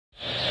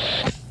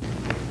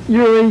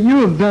Yuri,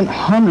 you have bent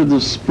hundreds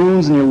of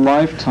spoons in your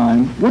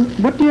lifetime.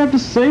 What do you have to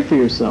say for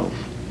yourself?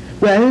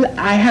 Well,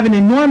 I have an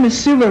enormous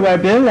silverware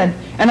bill,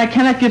 and I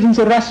cannot give them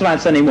to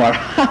restaurants anymore.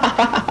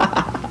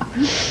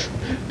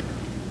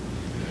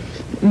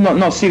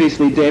 No,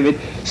 seriously, David.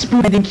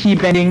 Spoon bending, key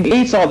bending,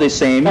 it's all the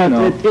same, you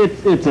know.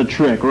 It's a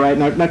trick, right?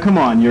 Now, come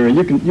on, Yuri.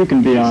 You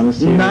can be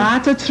honest here.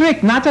 Not a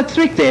trick,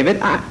 David.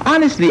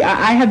 Honestly,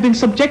 I have been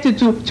subjected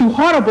to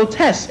horrible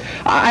tests.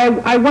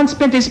 I once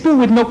bent a spoon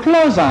with no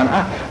clothes on.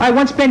 I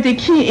once bent a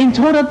key in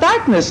total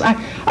darkness.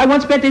 I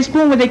once bent a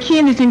spoon with a key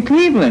in it in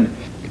Cleveland.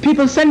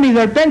 People send me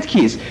their bent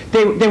keys.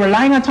 They were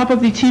lying on top of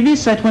the TV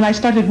set when I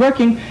started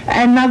working,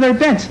 and now they're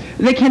bent.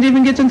 They can't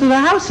even get into the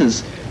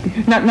houses.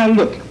 Now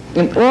look.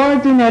 An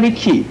ordinary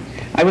key.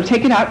 I will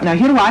take it out. Now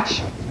here,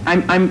 watch.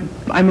 I'm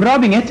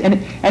rubbing it,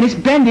 and it's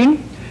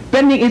bending.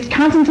 It's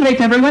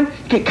concentrate, everyone.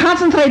 Okay,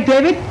 concentrate,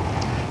 David.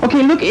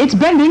 Okay, look, it's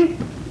bending.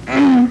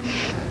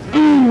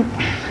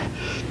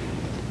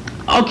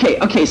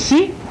 Okay.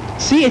 See,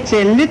 it's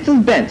a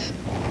little bent.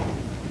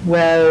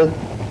 Well,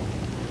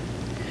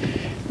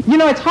 you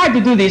know, it's hard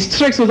to do these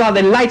tricks with all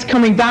the lights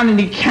coming down and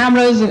the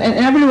cameras and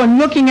everyone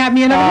looking at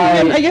me and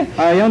everything.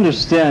 I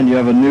understand you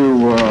have a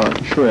new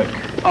trick.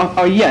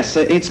 Oh, yes.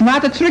 It's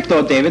not a trick,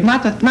 though, David.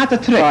 Not a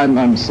trick.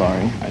 I'm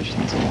sorry. I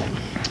shouldn't say that.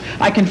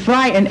 I can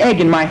fry an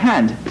egg in my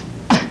hand.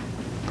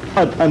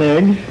 An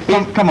egg?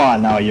 Come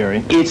on now,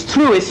 Yuri. It's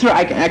true.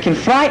 I can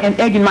fry an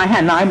egg in my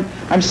hand. Now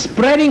I'm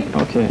spreading.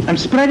 Okay. I'm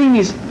spreading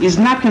these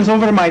napkins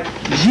over my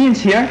jeans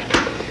here.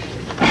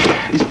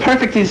 These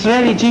perfect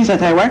Israeli jeans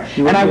that I wear,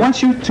 and I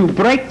want you to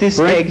break the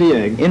egg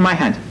in my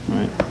hand.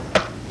 Right.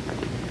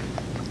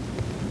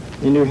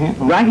 In your hand?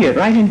 Oh. Right here,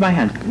 right in my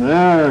hand.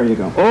 There you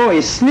go. Oh,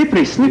 it's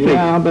slippery.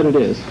 Yeah, I bet it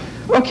is.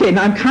 Okay,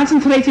 now I'm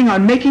concentrating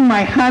on making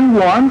my hand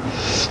warm.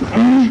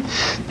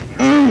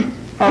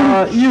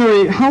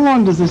 Yuri, how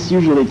long does this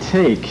usually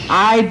take?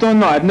 I don't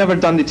know. I've never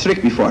done the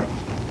trick before.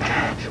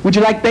 Would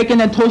you like bacon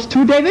and toast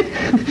too, David?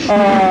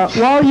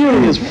 While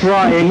Yuri is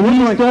frying,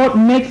 please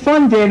don't make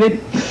fun,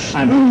 David.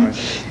 I'm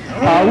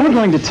sorry. We're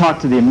going to talk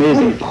to the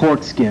amazing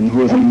Porkskin,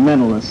 who is a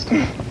mentalist.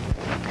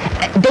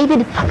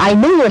 David, I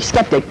know you're a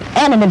skeptic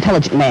and an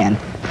intelligent man,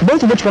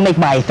 both of which will make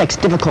my effects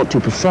difficult to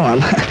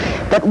perform.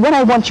 But what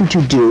I want you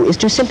to do is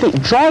to simply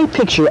draw a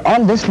picture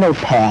on this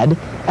notepad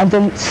and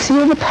then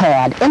seal the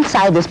pad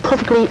inside this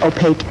perfectly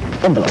opaque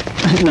envelope.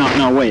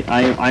 No, wait.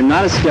 I'm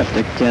not a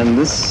skeptic, and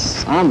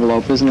this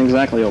envelope isn't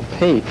exactly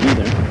opaque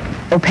either.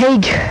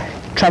 Opaque,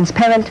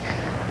 transparent,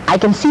 I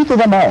can see through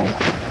them all.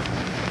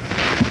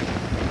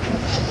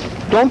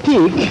 Don't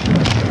peek.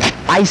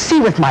 I see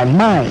with my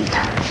mind.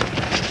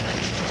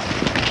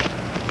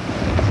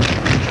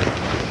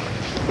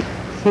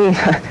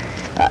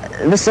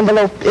 This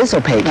envelope is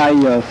opaque.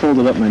 I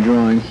folded up my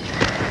drawing.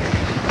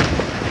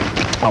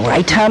 All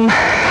right,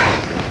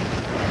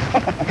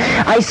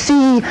 I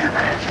see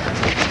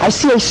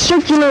a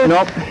circular...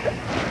 Nope.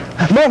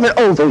 More of an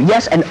oval,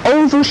 yes, an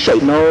oval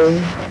shape. No.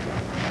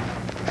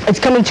 It's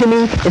coming to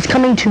me.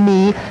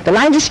 The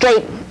lines are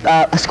straight.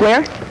 A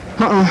square?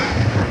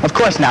 Of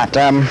course not.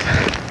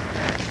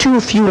 Too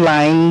few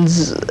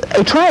lines.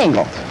 A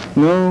triangle.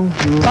 No.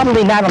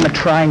 Probably not on the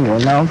triangle.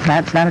 No,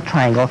 that's not a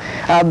triangle.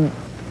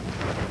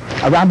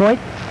 A rhomboid?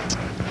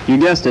 You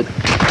guessed it.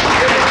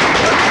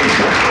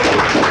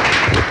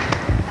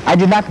 I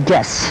did not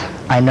guess.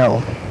 I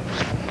know.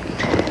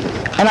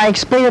 And I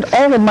explain it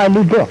all in my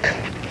new book.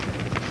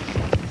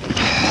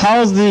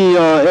 How's the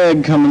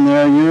egg coming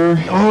there,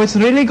 Yuri? Oh, it's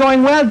really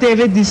going well,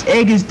 David. This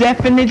egg is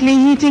definitely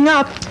heating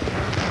up.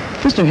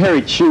 Mr.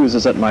 Harry Chews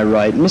is at my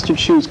right. Mr.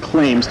 Chews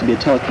claims to be a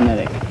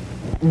telekinetic.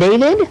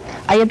 David,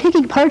 I am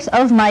taking parts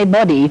of my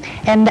body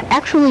and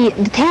actually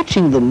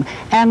detaching them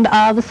and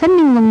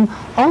sending them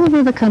all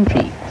over the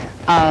country.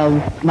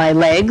 My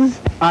legs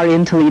are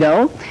in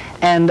Toledo,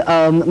 and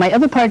my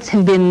other parts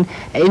have been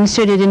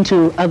inserted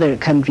into other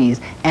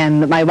countries,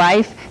 and my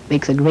wife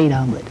makes a great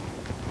omelet.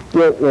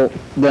 Well,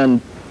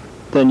 then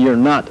you're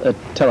not a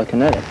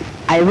telekinetic.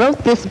 I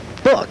wrote this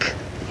book.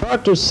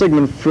 Dr.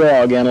 Sigmund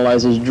Frog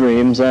analyzes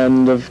dreams,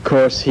 and of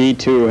course he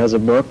too has a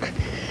book.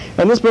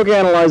 And this book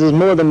analyzes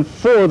more than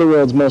 4 of the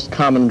world's most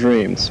common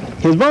dreams.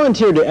 He's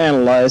volunteered to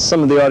analyze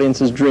some of the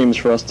audience's dreams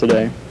for us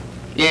today.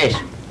 Yes,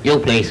 you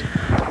please.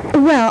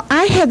 Well,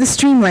 I had this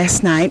dream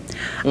last night.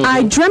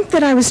 I dreamt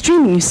that I was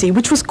dreaming, you see,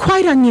 which was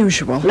quite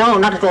unusual. No,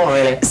 not at all,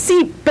 really.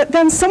 See, but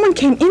then someone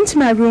came into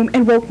my room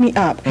and woke me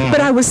up.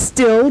 But I was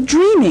still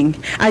dreaming.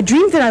 I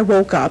dreamed that I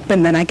woke up,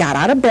 and then I got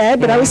out of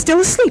bed, but I was still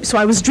asleep, so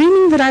I was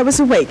dreaming that I was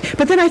awake.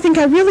 But then I think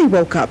I really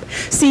woke up.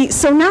 See,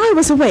 so now I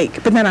was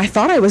awake, but then I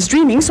thought I was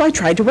dreaming, so I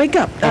tried to wake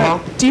up.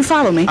 Do you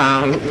follow me?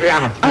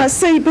 Yeah.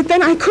 But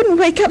then I couldn't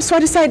wake up, so I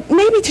decided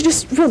maybe to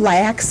just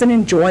relax and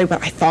enjoy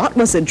what I thought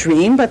was a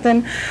dream, but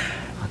then...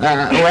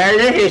 Well,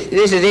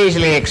 this is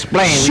easily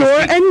explained.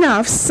 Sure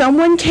enough,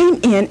 someone came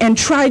in and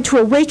tried to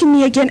awaken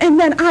me again, and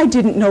then I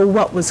didn't know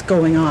what was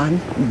going on.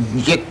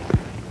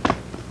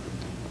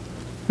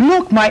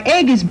 Look, my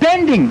egg is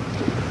bending.